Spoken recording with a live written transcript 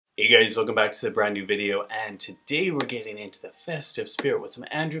Hey guys, welcome back to the brand new video, and today we're getting into the festive spirit with some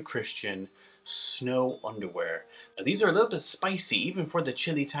Andrew Christian snow underwear. Now these are a little bit spicy even for the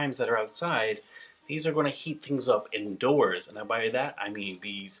chilly times that are outside. These are going to heat things up indoors, and by that I mean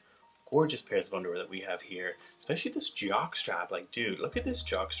these gorgeous pairs of underwear that we have here, especially this jockstrap. Like, dude, look at this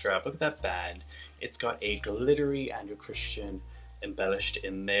jockstrap, look at that band. It's got a glittery Andrew Christian embellished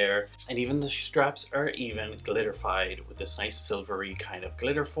in there, and even the straps are even glitterified with this nice silvery kind of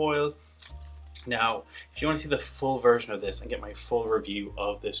glitter foil. Now, if you want to see the full version of this and get my full review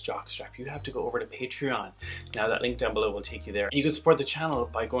of this jockstrap, you have to go over to Patreon. Now that link down below will take you there. You can support the channel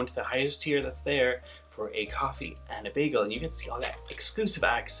by going to the highest tier that's there for a coffee and a bagel, and you can see all that exclusive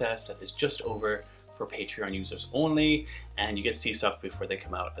access that is just over for Patreon users only, and you get to see stuff before they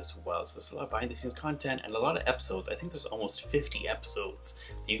come out as well. So there's a lot of behind the scenes content and a lot of episodes. I think there's almost 50 episodes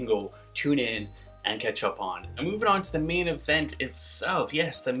that you can go tune in and catch up on. And moving on to the main event itself.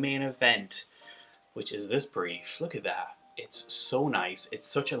 Yes, the main event, which is this brief. Look at that. It's so nice. It's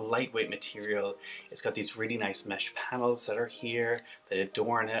such a lightweight material. It's got these really nice mesh panels that are here that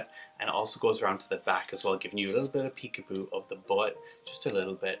adorn it, and it also goes around to the back as well, giving you a little bit of peekaboo of the butt, just a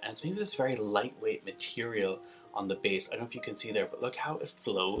little bit. And it's made with this very lightweight material on the base. I don't know if you can see there, but look how it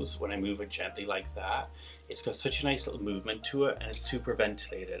flows when I move it gently like that. It's got such a nice little movement to it, and it's super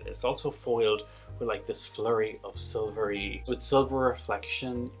ventilated. It's also foiled with like this flurry of silvery, with silver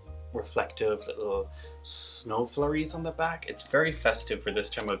reflective little snow flurries on the back. It's very festive for this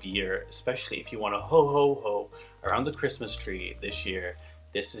time of year, especially if you want to ho ho ho around the Christmas tree this year.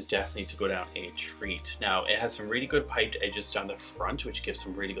 This is definitely to go down a treat. Now, it has some really good piped edges down the front, which gives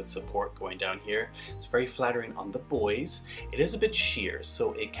some really good support going down here. It's very flattering on the boys. It is a bit sheer,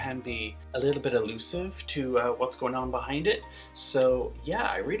 so it can be a little bit elusive to what's going on behind it. So yeah,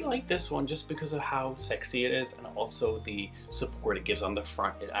 I really like this one just because of how sexy it is, and also the support it gives on the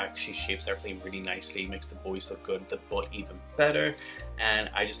front. It actually shapes everything really nicely, makes the boys look good, the butt even better, and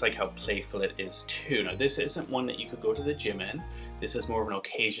I just like how playful it is too. Now, this isn't one that you could go to the gym in. This is more of an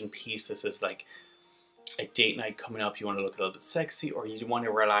occasion piece. This is like a date night coming up. You want to look a little bit sexy, or you want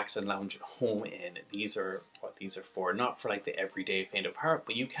to relax and lounge at home in. These are what these are for. Not for like the everyday faint of heart,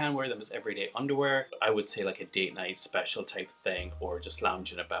 but you can wear them as everyday underwear. I would say like a date night special type thing, or just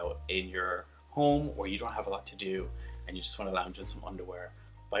lounging about in your home where you don't have a lot to do and you just want to lounge in some underwear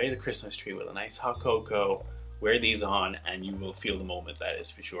by the Christmas tree with a nice hot cocoa. Wear these on and you will feel the moment, that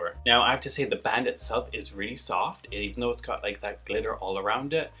is for sure. Now, I have to say the band itself is really soft. Even though it's got like that glitter all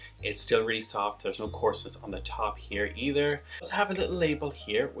around it, it's still really soft. There's no coarseness on the top here either. It does have a little label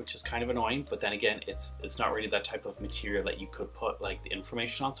here, which is kind of annoying, but then again, it's not really that type of material that you could put like the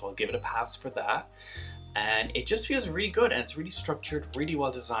information on, so I'll give it a pass for that. And it just feels really good, and it's really structured, really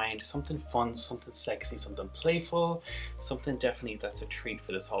well designed, something fun, something sexy, something playful, something definitely that's a treat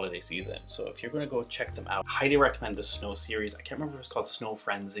for this holiday season. So if you're going to go check them out, I highly recommend the Snow series. I can't remember if it's called Snow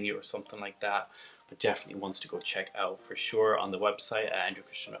Frenzy or something like that, but definitely ones to go check out for sure on the website at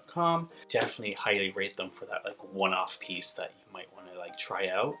andrewchristian.com. Definitely highly rate them for that like one-off piece that you might want to like try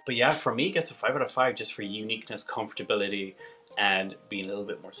out. But yeah, for me, it gets a 5 out of 5 just for uniqueness, comfortability, and being a little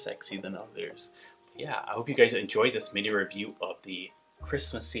bit more sexy than others. Yeah, I hope you guys enjoyed this mini review of the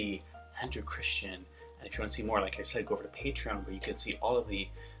Christmassy Andrew Christian. And if you want to see more, like I said, go over to Patreon, where you can see all of the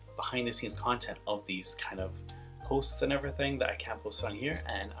behind the scenes content of these kind of posts and everything that I can't post on here.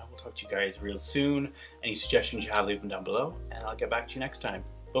 And I will talk to you guys real soon. Any suggestions you have, leave them down below, and I'll get back to you next time.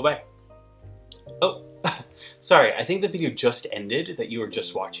 Bye-bye. Oh, sorry, I think the video just ended that you were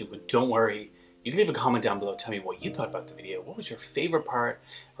just watching, but don't worry. You can leave a comment down below, tell me what you thought about the video, what was your favorite part,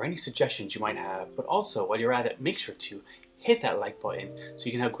 or any suggestions you might have. But also, while you're at it, make sure to hit that like button so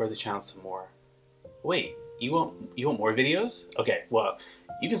you can help grow the channel some more. Wait, you want more videos? Okay, well,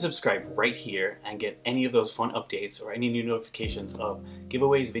 you can subscribe right here and get any of those fun updates or any new notifications of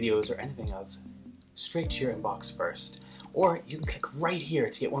giveaways, videos, or anything else straight to your inbox first. Or you can click right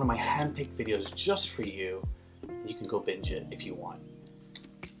here to get one of my hand-picked videos just for you. You can go binge it if you want.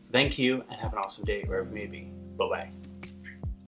 Thank you, and have an awesome day wherever it may be. Bye-bye.